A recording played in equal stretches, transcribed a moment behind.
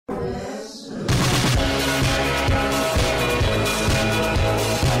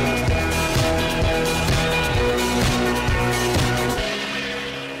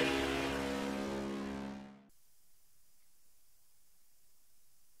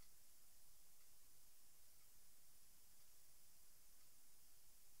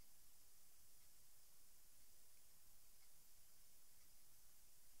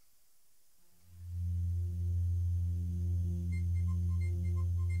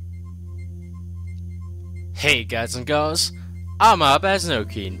Hey guys and girls, I'm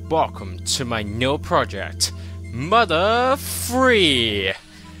Arbezenoki and welcome to my new project, Mother Free!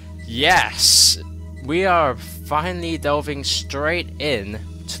 Yes, we are finally delving straight in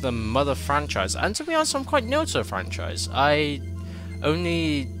to the Mother franchise, and to be honest, I'm quite new to the franchise. I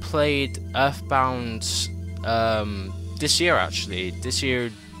only played Earthbound this year actually. This year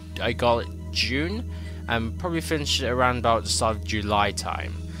I got it June, and probably finished it around about the start of July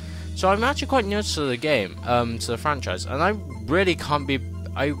time. So I'm actually quite new to the game, to the franchise, and I really can't wait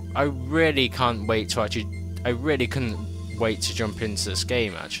to I really couldn't wait to jump into this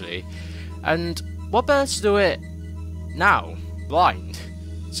game actually. And what better to do it now, blind,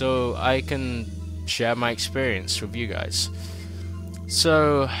 so I can share my experience with you guys.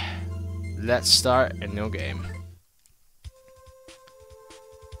 So let's start a new game.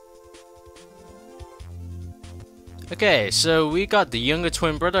 Okay, so we got the younger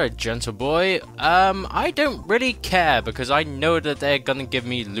twin brother, a gentle boy. I don't really care because I know that they're gonna give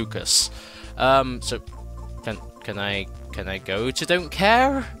me Lucas. So can I go to don't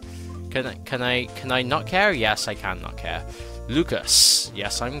care? Can I not care? Yes, I can not care. Lucas,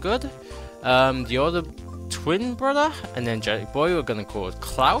 yes, I'm good. The other twin brother and then gentle boy, we're gonna call it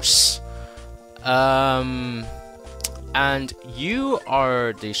Klaus. And you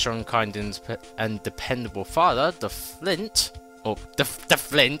are the strong, kind, and dependable father, the Flint. Or the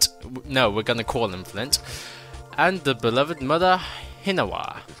Flint. No, we're gonna call him Flint. And the beloved mother,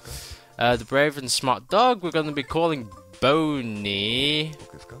 Hinawa. The brave and smart dog, we're gonna be calling Boney.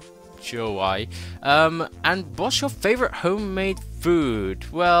 Sure why. And what's your favorite homemade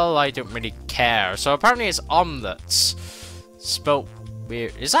food? Well, I don't really care. So apparently it's omelets. Spelt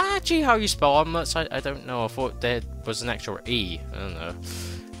weird. Is that actually how you spell omelets? I don't know. I thought there was an extra E. I don't know.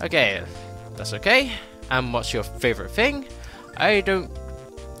 Okay, that's okay. And what's your favorite thing? I don't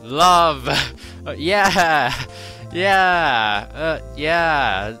love. Yeah,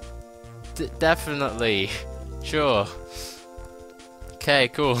 definitely. Sure. Okay,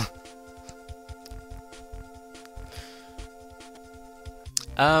 cool.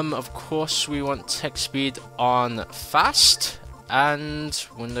 Of course we want text speed on fast. And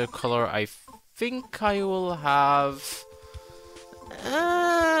window color, I think I will have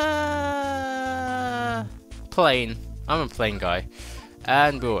plain. I'm a plain guy.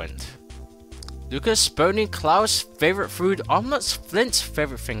 And ruined. Lucas, Boney, Klaus, favorite food, omelets, Flint's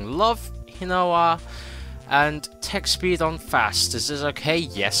favorite thing, love, Hinawa, and text speed on fast. Is this okay?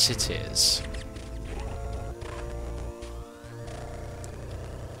 Yes, it is.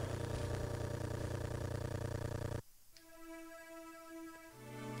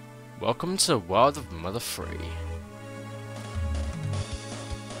 Welcome to the world of Mother Free.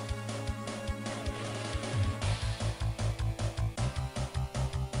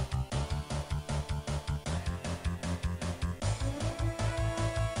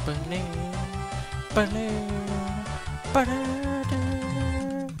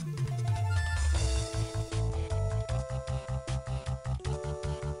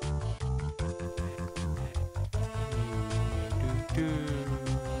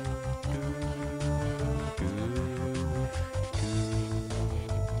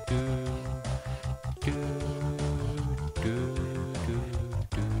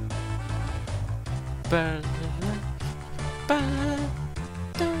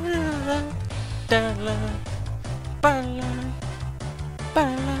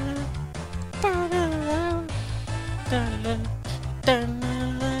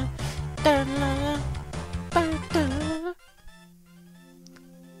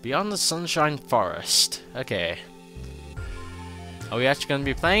 Beyond the Sunshine Forest. Okay. Are we actually going to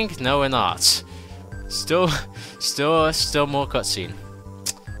be playing? No, we're not. Still more cutscene.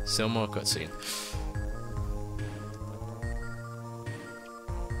 Still more cutscene.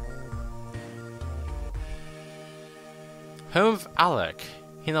 Home of Alec,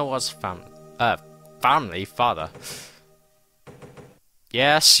 Hinawa's family father.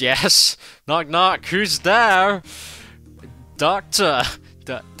 Yes. Knock knock. Who's there? Doctor.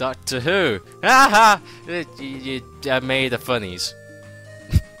 Doctor Who? Haha! You made the funnies.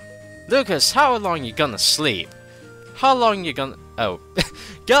 Lucas, how long you gonna sleep? How long you gonna? Oh,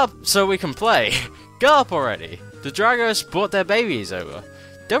 get up so we can play. Get up already. The Dragos brought their babies over.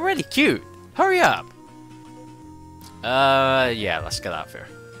 They're really cute. Hurry up. Yeah, let's get out of here.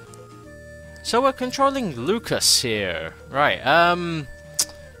 So we're controlling Lucas here, right?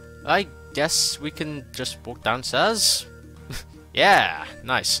 I guess we can just walk downstairs. Yeah,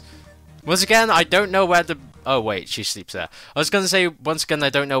 nice. Once again, I don't know where the Oh wait, she sleeps there. I was gonna say, once again, I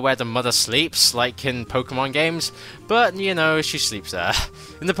don't know where the mother sleeps, like in Pokemon games, but you know, she sleeps there.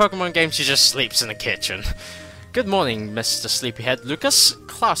 In the Pokemon game, she just sleeps in the kitchen. Good morning, Mr. Sleepyhead Lucas.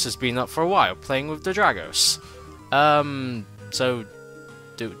 Klaus has been up for a while, playing with the Dragos. So,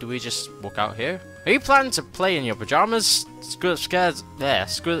 do we just walk out here? Are you planning to play in your pajamas? Scoot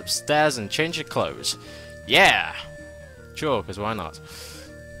upstairs and change your clothes. Yeah! Sure, because why not?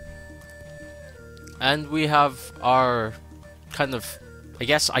 And we have our kind of, I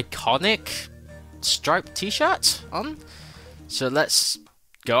guess, iconic striped t-shirt on. So let's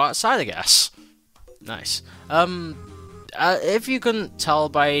go outside, I guess. Nice. If you couldn't tell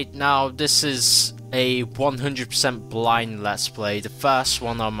by now, this is a 100% blind Let's Play, the first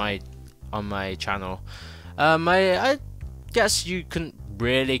one on my channel. I guess you couldn't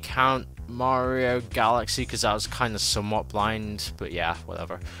really count Mario Galaxy because that was kind of somewhat blind, but yeah,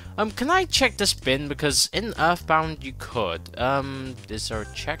 whatever. Can I check this bin? Because in Earthbound you could. Is there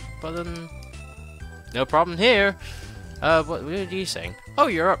a check button? No problem here. What are you saying? Oh,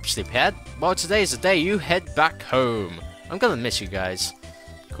 you're up, Sleephead. Well, today's the day you head back home. I'm gonna miss you guys.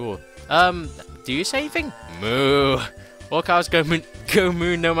 Cool. Do you say anything? Moo. All cows go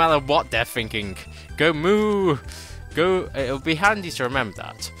moo no matter what they're thinking. Go moo. Go. It'll be handy to remember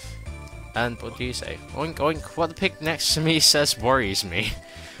that. And what do you say? Oink oink. What the pig next to me says worries me.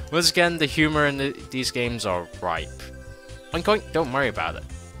 Once again, the humor in these games are ripe. Oink oink. Don't worry about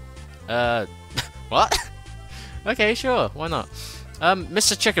it. What? Okay, sure. Why not?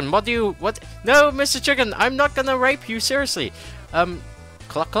 Mr. Chicken, what? No, Mr. Chicken, I'm not gonna rape you. Seriously.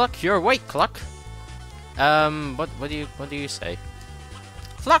 Cluck cluck. You're awake, Cluck. What do you say?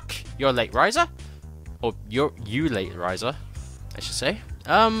 Cluck. You're a late riser. Or you late riser, I should say.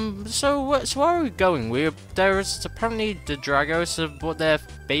 So where are we going? There's apparently the Dragos have brought their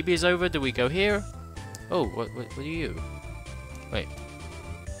babies over. Do we go here? Oh, what are you? Wait.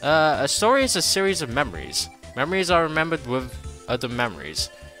 A story is a series of memories. Memories are remembered with other memories,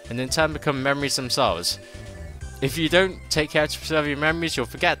 and in turn become memories themselves. If you don't take care to preserve your memories, you'll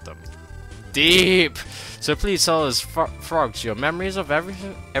forget them. Deep! So please tell us, frogs, your memories of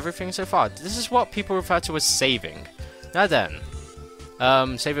everything so far. This is what people refer to as saving. Now then.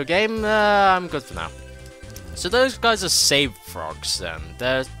 Save your game? I'm good for now. So those guys are save frogs then.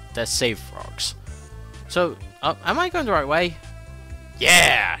 They're save frogs. So, am I going the right way?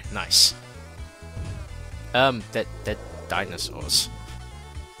 Yeah! Nice. They're dinosaurs.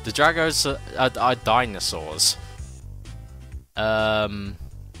 The Dragos are dinosaurs.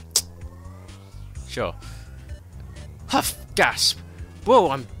 Sure. Huff! Gasp! Whoa,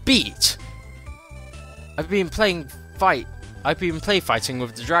 I'm beat! I've been play fighting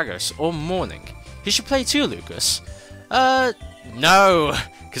with the Dragos all morning. You should play too, Lucas. No!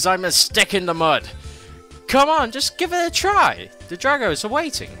 Because I'm a stick in the mud. Come on, just give it a try. The Dragos are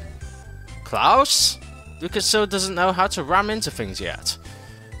waiting. Klaus? Lucas still doesn't know how to ram into things yet.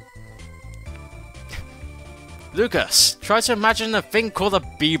 Lucas, try to imagine a thing called a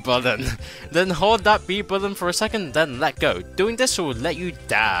B button. Then hold that B button for a second, then let go. Doing this will let you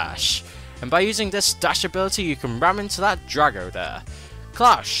dash. And by using this dash ability, you can ram into that Drago there.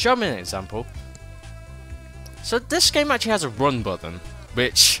 Klaus, show me an example. So this game actually has a run button,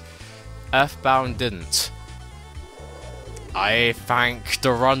 which Earthbound didn't. I thank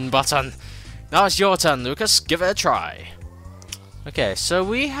the run button. Now it's your turn, Lucas. Give it a try. Okay, so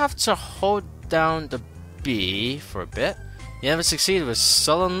we have to hold down the B for a bit. You never succeeded with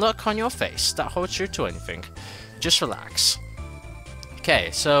sullen look on your face. That holds true to anything. Just relax. Okay,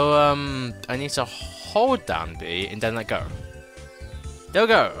 so I need to hold down B and then let go. There we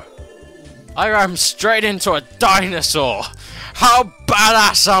go. I ran straight into a dinosaur. How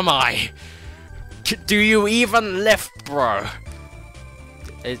badass am I? Do you even lift, bro?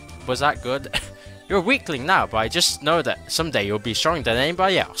 Was that good? You're a weakling now, but I just know that someday you'll be stronger than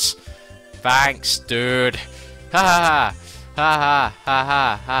anybody else. Thanks, dude. Ha ha ha ha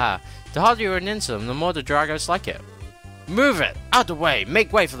ha ha. The harder you run into them, the more the Dragos like it. Move it! Out the way!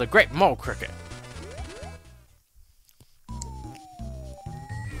 Make way for the great mole cricket!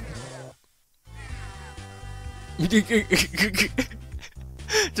 The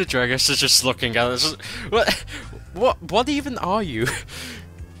Dragos are just looking at us. What even are you?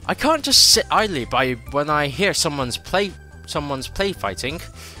 I can't just sit idly by when I hear someone's play fighting.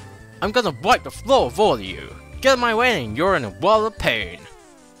 I'm gonna wipe the floor of all of you. Get in my way and you're in a world of pain.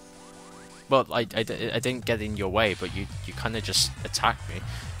 Well, I didn't get in your way, but you kind of just attacked me.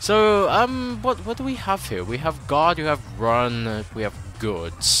 So, what do we have here? We have guard, we have run, we have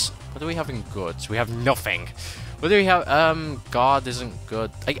goods. What do we have in goods? We have nothing. What do we have? Guard isn't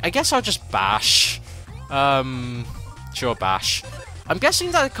good. I guess I'll just bash. Sure, bash. I'm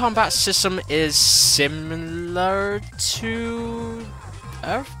guessing that the combat system is similar to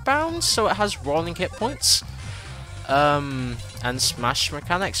Earthbound, so it has rolling hit points. And smash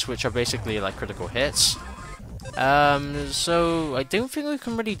mechanics, which are basically like critical hits. So I don't think we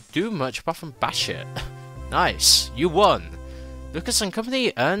can really do much apart from bash it. Nice, you won. Lucas and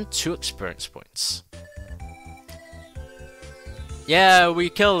company earned 2 experience points. Yeah, we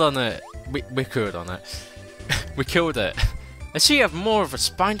killed on it. We killed on it. We killed it. I see you have more of a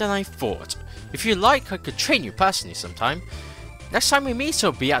spine than I thought. If you like, I could train you personally sometime. Next time we meet,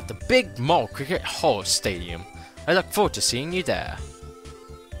 it'll be at the Big Mall Cricket Hall Stadium. I look forward to seeing you there.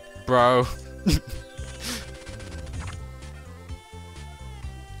 Bro.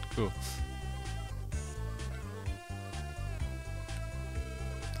 Cool.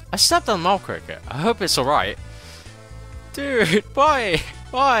 I stepped on Mall Cricket. I hope it's alright. Dude, why?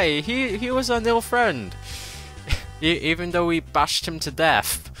 Why? He was an ill friend. Even though we bashed him to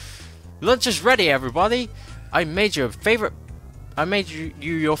death. Lunch is ready, everybody. I made you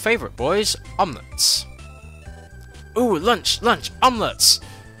your favorite, boys. Omelets. Ooh, lunch, omelets.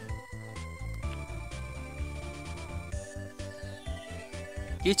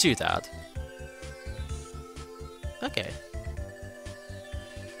 You too, Dad. Okay.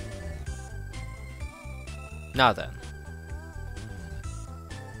 Now then.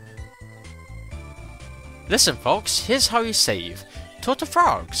 Listen, folks, here's how you save. Torta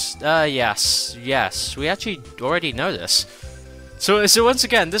frogs. Yes, we actually already know this. So once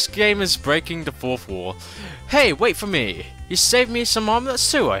again, this game is breaking the fourth wall. Hey, wait for me. You saved me some omelets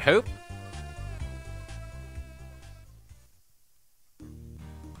too, I hope.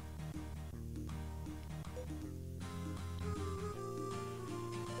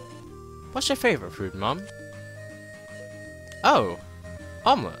 What's your favorite food, Mum? Oh,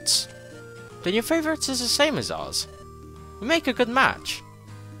 omelets. Then your favorite is the same as ours. We make a good match.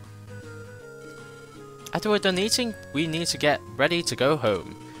 After we're done eating, we need to get ready to go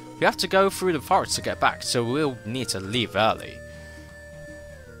home. We have to go through the forest to get back, so we'll need to leave early.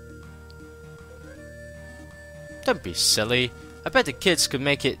 Don't be silly. I bet the kids could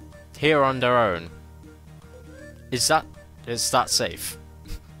make it here on their own. Is that safe?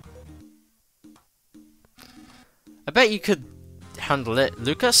 I bet you could handle it,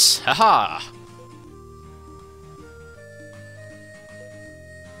 Lucas. Haha!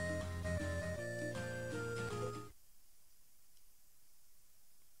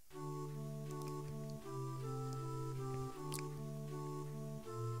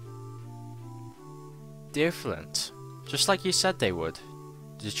 Dear Flint, just like you said they would,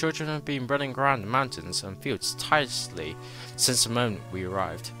 the children have been running around the mountains and fields tirelessly since the moment we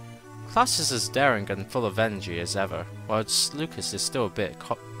arrived. Class is as daring and full of energy as ever, whilst Lucas is still a bit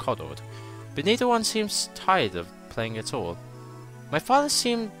coddled, but neither one seems tired of playing at all. My father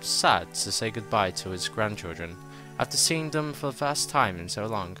seemed sad to say goodbye to his grandchildren after seeing them for the first time in so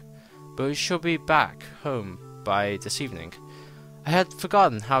long, but we shall be back home by this evening. I had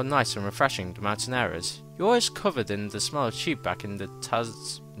forgotten how nice and refreshing the mountain air is. You're always covered in the smell of sheep back in the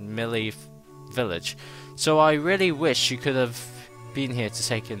Tazmili village, so I really wish you could have been here to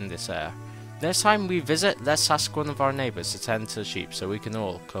take in this air. Next time we visit, let's ask one of our neighbours to tend to the sheep so we can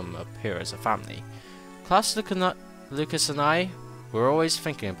all come up here as a family. Class, Lucas and I, we're always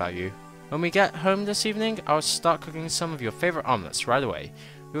thinking about you. When we get home this evening, I'll start cooking some of your favourite omelets right away.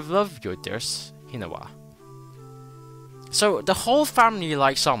 With love, your dearest Hinawa. So, the whole family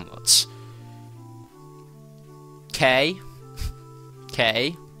likes omelets. Okay.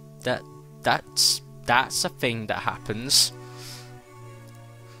 That's a thing that happens.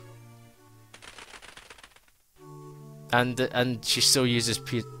 And she still uses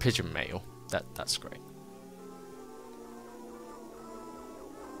pigeon mail. That's great.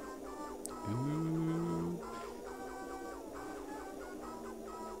 Ooh.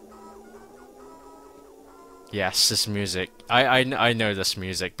 Yes, this music. I know this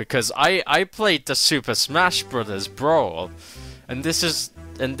music because I played the Super Smash Brothers Brawl, and this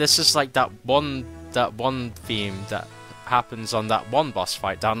is like that one theme that happens on that one boss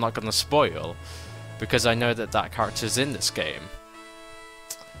fight that I'm not gonna spoil, because I know that character's in this game.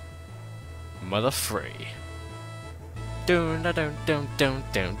 Mother free.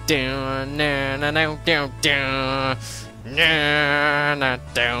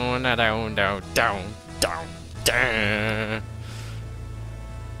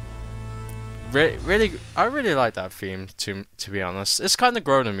 Really, I really like that theme. To be honest, it's kind of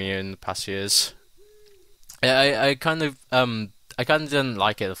grown on me in the past years. I kind of didn't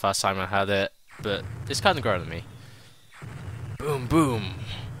like it the first time I had it, but it's kind of grown on me. Boom, boom.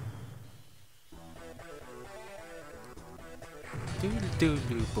 I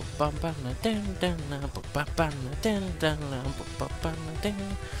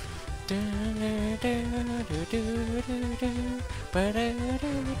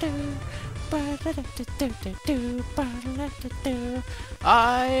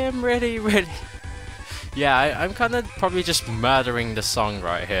am ready. Yeah, I'm kind of probably just murdering the song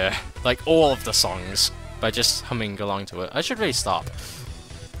right here, like all of the songs, by just humming along to it. I should really stop.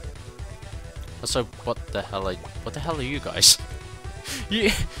 Also, what the hell are you guys?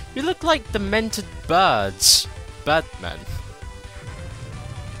 You look like demented birds, birdmen,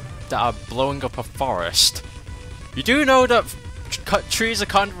 that are blowing up a forest. You do know that trees are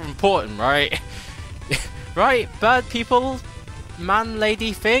kind of important, right? Right, bird people, man,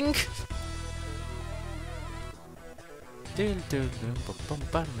 lady thing.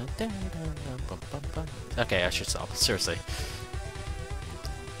 Okay, I should stop. Seriously.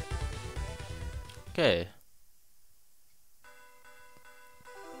 Okay.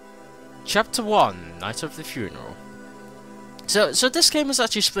 Chapter 1, Night of the Funeral. So this game is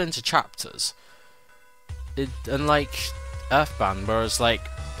actually split into chapters. Unlike Earthbound, where it's like,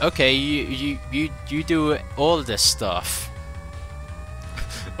 okay, you do all this stuff.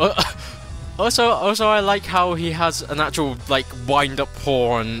 Also, I like how he has an actual like wind-up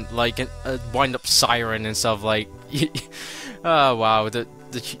horn, like a wind-up siren and stuff. Like, oh wow, the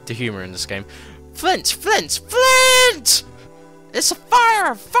humor in this game. Flint! It's a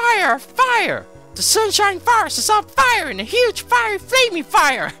fire! The Sunshine Forest is on fire in a huge fiery flaming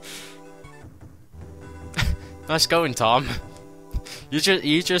fire. Nice going, Tom. You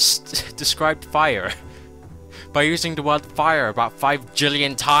just described fire by using the word fire about 5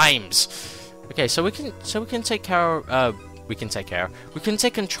 jillion times. Okay, so we can take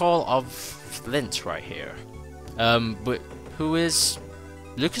control of Flint right here. But who is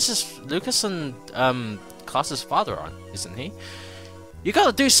Lucas and Klaus's father on, isn't he? You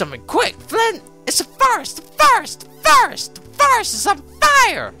gotta do something quick, Flint! It's a forest! The forest is on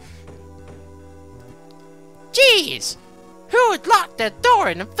fire! Jeez! Who would lock their door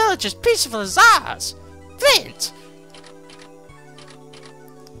in a village as peaceful as ours? Flint!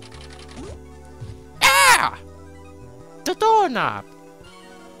 Ah! The doorknob!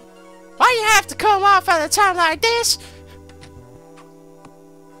 Why you have to come off at a time like this?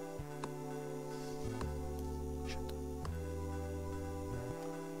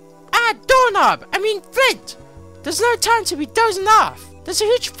 Doorknob! I mean Flint! There's no time to be dozing off! There's a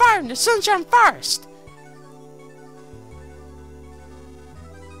huge fire in the Sunshine Forest!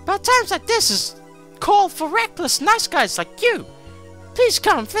 But times like this is called for reckless nice guys like you! Please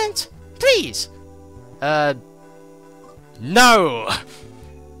come, Flint! Please! No! No,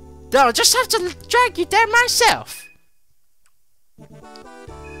 I'll just have to drag you there myself!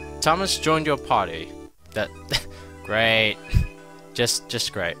 Thomas joined your party. That... great.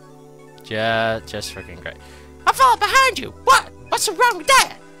 Just great. Just freaking great. I followed behind you! What? What's so wrong with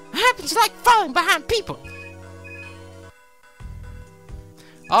that? I happen to like following behind people.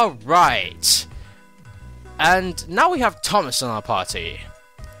 Alright. And now we have Thomas in our party.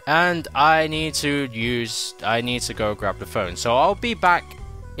 And I need to go grab the phone. So I'll be back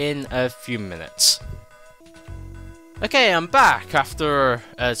in a few minutes. Okay, I'm back after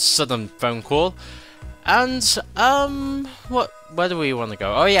a sudden phone call. And, where do we want to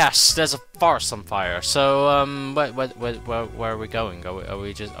go? Oh yes, there's a forest on fire. So, where are we going? Are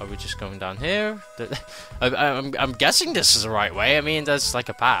we just going down here? I'm guessing this is the right way. I mean, there's like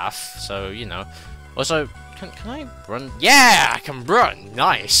a path, so you know. Also, can I run? Yeah, I can run.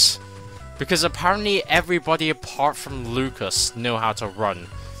 Nice. Because apparently everybody apart from Lucas know how to run.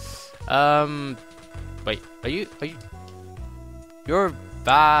 Wait, are you? You're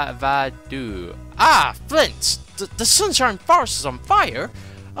Vadu. Ah, Flint! The Sunshine Forest is on fire?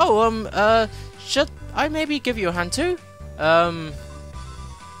 Oh, should I maybe give you a hand too?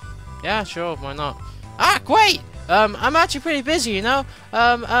 Yeah, sure, why not? Ah, wait! I'm actually pretty busy, you know?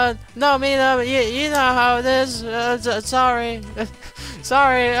 No, I mean, you know how it is. Sorry.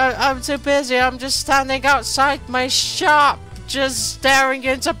 Sorry, I'm too busy. I'm just standing outside my shop, just staring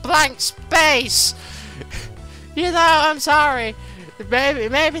into blank space. You know, I'm sorry.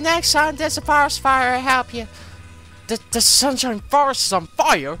 Maybe next time there's a forest fire, I'll help you. The Sunshine Forest is on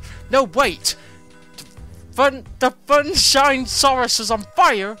fire? No, wait. The Funshine Forest is on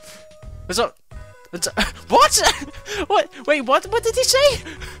fire? What? What? Wait, what did he say?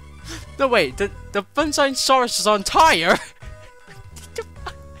 No, wait. The Funshine Forest is on fire?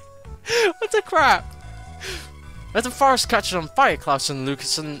 What the crap? If the forest catches on fire, Klaus and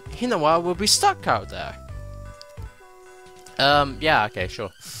Lucas and Hinawa will be stuck out there. Yeah, okay,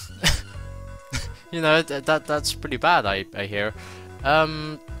 sure. You know, that's pretty bad, I hear.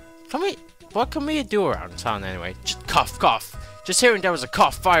 What can we do around town anyway? Just cough, cough. Just hearing there was a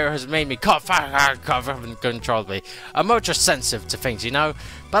cough fire has made me cough, cough uncontrollably. I'm ultra sensitive to things, you know?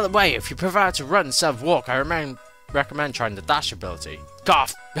 By the way, if you prefer to run instead of walk, I recommend trying the dash ability.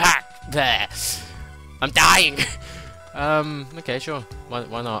 Cough, hack, there. I'm dying. Okay, sure.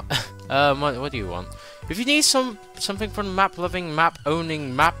 Why not? What do you want? If you need something from map-loving,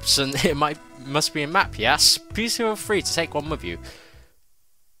 map-owning maps, and it must be a map, yes? Please feel free to take one with you.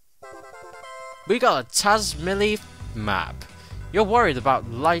 We got a Tasmili map. You're worried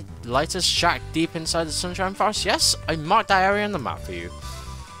about Lighter's shack deep inside the Sunshine Forest? Yes, I marked that area on the map for you.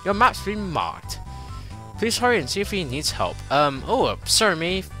 Your map's been marked. Please hurry and see if he needs help. Sorry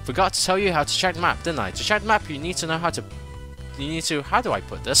me, forgot to tell you how to check the map, didn't I? To check the map, you need to know how to, how do I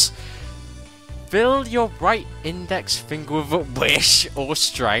put this? Fill your right index finger with a wish or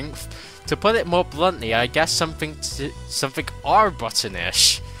strength. To put it more bluntly, I guess something R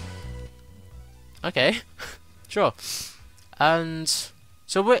button-ish. Okay, sure. And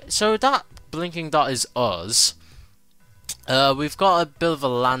so that blinking dot is us. We've got a bit of a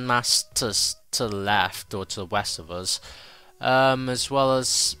landmass to the left or to the west of us, as well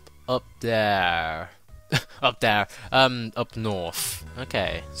as up there, up north.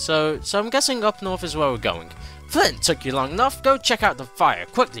 Okay, so I'm guessing up north is where we're going. Flint, took you long enough. Go check out the fire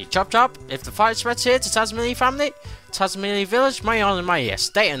quickly. Chop chop. If the fire spreads here to Tasmili family, Tasmili village, my honor, my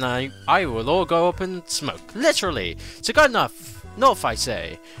estate, and I will all go up in smoke. Literally. So good enough. North, I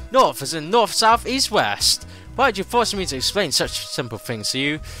say. North as in north, south, east, west. Why'd you force me to explain such simple things to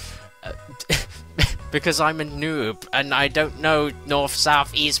you? Because I'm a noob and I don't know north,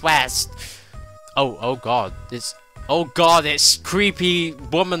 south, east, west. Oh god, it's creepy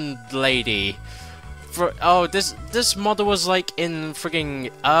woman lady. This model was like in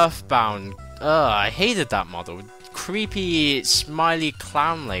frigging Earthbound. I hated that model. Creepy smiley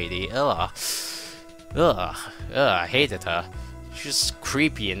clown lady. I hated her. She's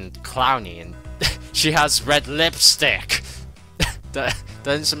creepy and clowny, and she has red lipstick. That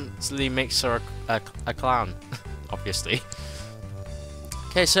instantly makes her a clown, obviously.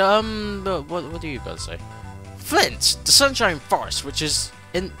 Okay, so what do you guys say? Flint, the Sunshine Forest, which is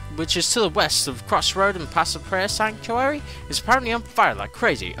to the west of Crossroad and past the Prayer Sanctuary, is apparently on fire like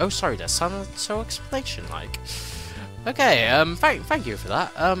crazy. Oh, sorry, that sounded so explanation-like. Okay, thank you for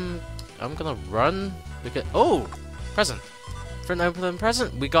that. I'm gonna run because present. For an open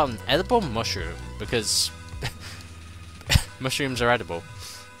present, we got an edible mushroom because mushrooms are edible.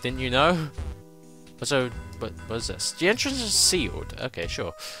 Didn't you know? So, what is this? The entrance is sealed. Okay,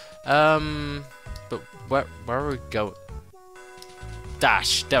 sure. But where are we going?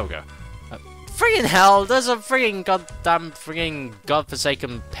 Dash. There we go. Friggin' hell! There's a friggin'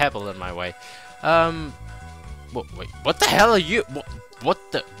 godforsaken pebble in my way. Wait, what the hell are you? What?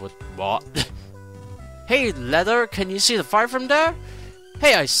 Hey, Leather, can you see the fire from there?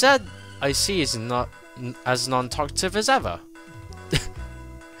 Hey, I said I see is not as non-talkative as ever.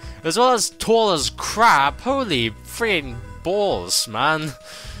 As well as tall as crap. Holy friggin' balls, man.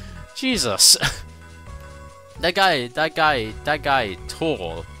 Jesus. That guy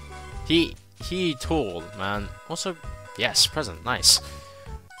tall. He tall, man. Also, yes, present, nice.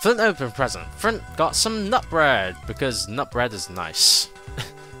 Flint open present. Flint got some nut bread because nut bread is nice.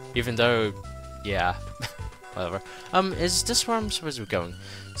 Even though, yeah, whatever. Is this where I'm supposed to be going?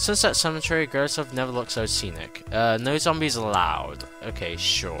 Sunset Cemetery, girls have never looked so scenic. No zombies allowed. Okay,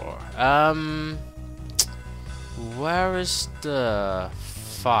 sure. Where is the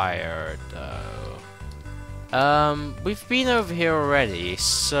fire though? We've been over here already,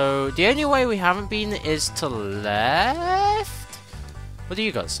 so the only way we haven't been is to left? What do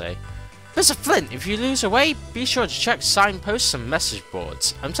you guys say? Mr. Flint, if you lose your way, be sure to check signposts and message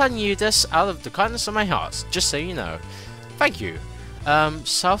boards. I'm telling you this out of the kindness of my heart, just so you know. Thank you.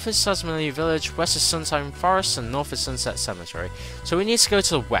 South is Tasmili Village, west is Sunshine Forest, and north is Sunset Cemetery. So we need to go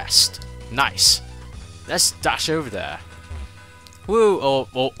to the west. Nice. Let's dash over there. Woo,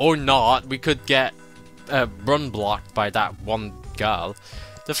 or not. We could get run blocked by that one girl.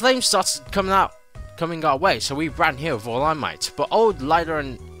 The flames started coming our way, so we ran here with all our might. But old Lighter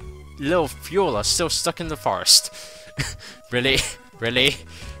and Little Fuel are still stuck in the forest. Really?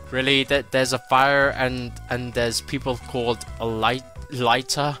 There's a fire and there's people called a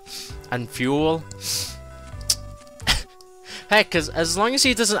Lighter and Fuel. Heck, cause as long as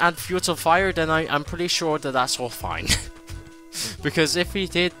he doesn't add fuel to fire, then I'm pretty sure that that's all fine. Because if he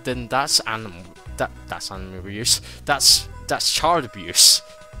did, then that's animal abuse. That's child abuse.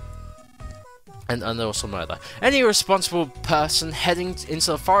 and also murder. Any responsible person heading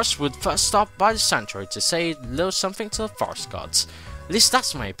into the forest would first stop by the sanctuary to say a little something to the forest gods. At least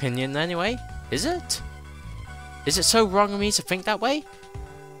that's my opinion anyway. Is it? Is it so wrong of me to think that way?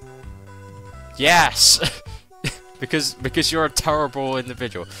 Yes! because you're a terrible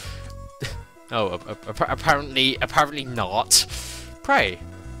individual. Oh, apparently not. Pray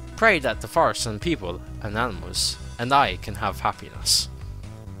that the forest and people and animals and I can have happiness.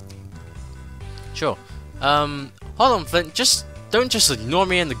 Sure. Hold on, Flint. Don't just ignore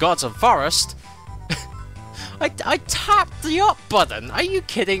me and the gods of the forest. I tapped the up button. Are you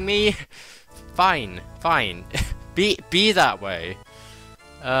kidding me? Fine. Be that way.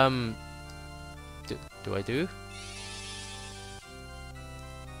 Do I do?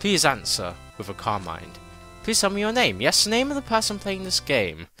 Please answer with a calm mind. Please tell me your name. Yes, the name of the person playing this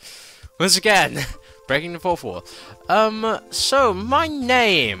game. Once again, breaking the fourth wall. So my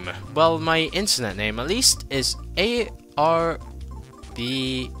name, well, my internet name at least, is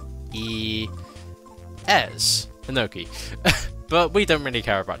Arbezenoki. But we don't really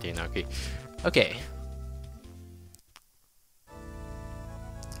care about the Inoki. Okay.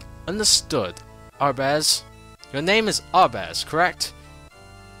 Understood. Arbez. Your name is Arbez, correct?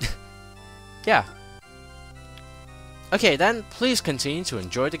 Yeah. Okay then, please continue to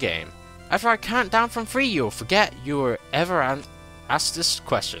enjoy the game. After I count down from 3, you'll forget you were ever asked this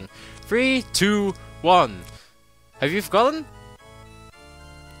question. 3, 2, 1. Have you forgotten?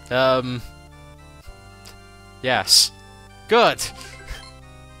 Yes. Good.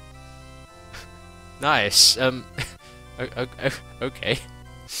 Nice. Okay.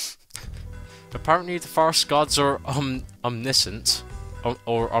 Apparently the forest gods are omniscient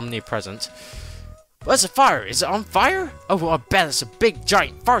or omnipresent. Where's the fire? Is it on fire? Oh, well, I bet it's a big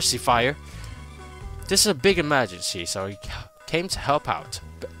giant foresty fire. This is a big emergency, so I came to help out.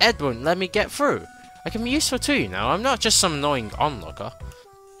 But Ed won't let me get through. I can be useful to you now. I'm not just some annoying onlooker.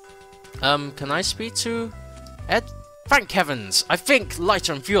 Can I speak to Ed? Thank heavens! I think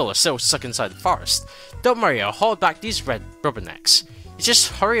lighter and fuel are still stuck inside the forest. Don't worry, I'll hold back these red rubbernecks. You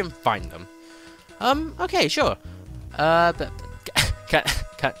just hurry and find them. Okay, sure. But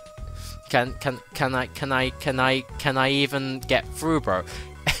can I even get through, bro?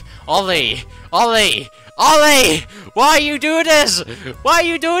 Ollie! Why are you doing this?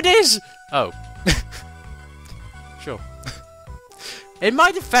 Oh. Sure. In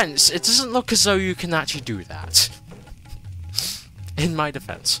my defense, it doesn't look as though you can actually do that. In my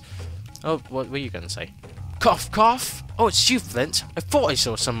defense. Oh, what were you gonna say? Cough, cough! Oh, it's you, Flint. I thought I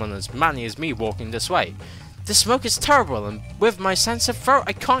saw someone as manly as me walking this way. The smoke is terrible, and with my sensitive throat,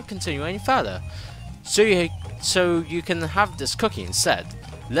 I can't continue any further. So you can have this cookie instead.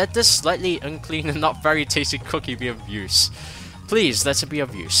 Let this slightly unclean and not very tasty cookie be of use. Please, let it be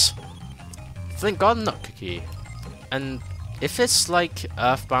of use. Flint got a nut cookie. And if it's like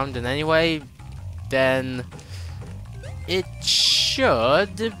Earthbound in any way, then it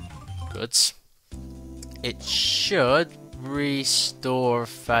should... Goods. It should restore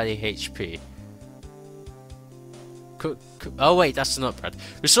 30 HP. Oh wait, that's the nut bread.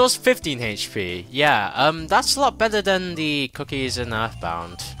 Restores 15 HP. Yeah, that's a lot better than the cookies in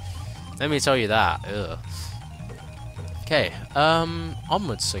Earthbound. Let me tell you that. Ugh. Okay,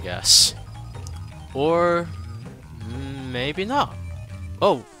 onwards, I guess. Or maybe not.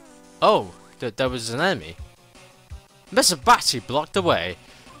 Oh, there was an enemy. Mr. Batty blocked the way.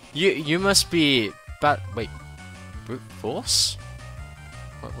 You must be wait, brute force?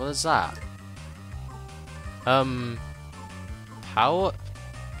 What is that? Power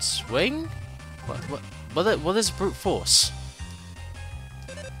swing? What is brute force?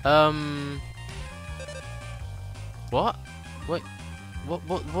 What? Wait,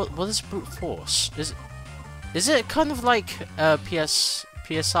 what is brute force? Is it kind of like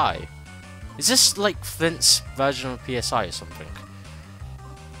PSI? Is this like Flint's version of PSI or something?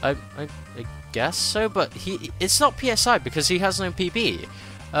 I guess so, but it's not PSI because he has no PB.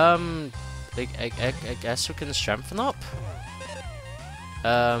 I guess we can strengthen up.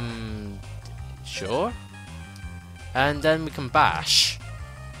 Sure. And then we can bash.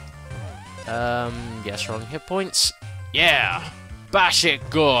 Yes, we're on hit points. Yeah, bash it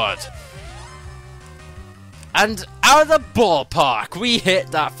good. And out of the ballpark, we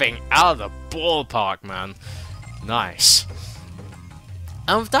hit that thing out of the ballpark, man. Nice.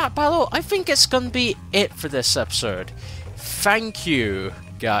 And with that battle, I think it's gonna be it for this episode. Thank you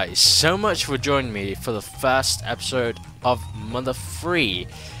guys so much for joining me for the first episode of Mother 3.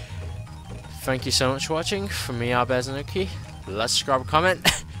 Thank you so much for watching. From me, Arbezenoki. Let's subscribe, comment.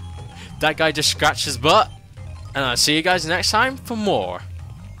 That guy just scratched his butt. And I'll see you guys next time for more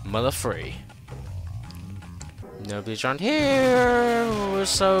Mother 3. Nobody's around here.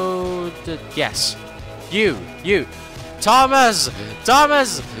 So, yes. You. Thomas!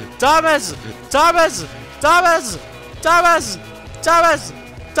 Thomas! Thomas! Thomas! Thomas! Thomas! Thomas!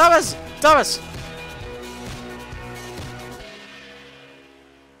 Thomas! Thomas!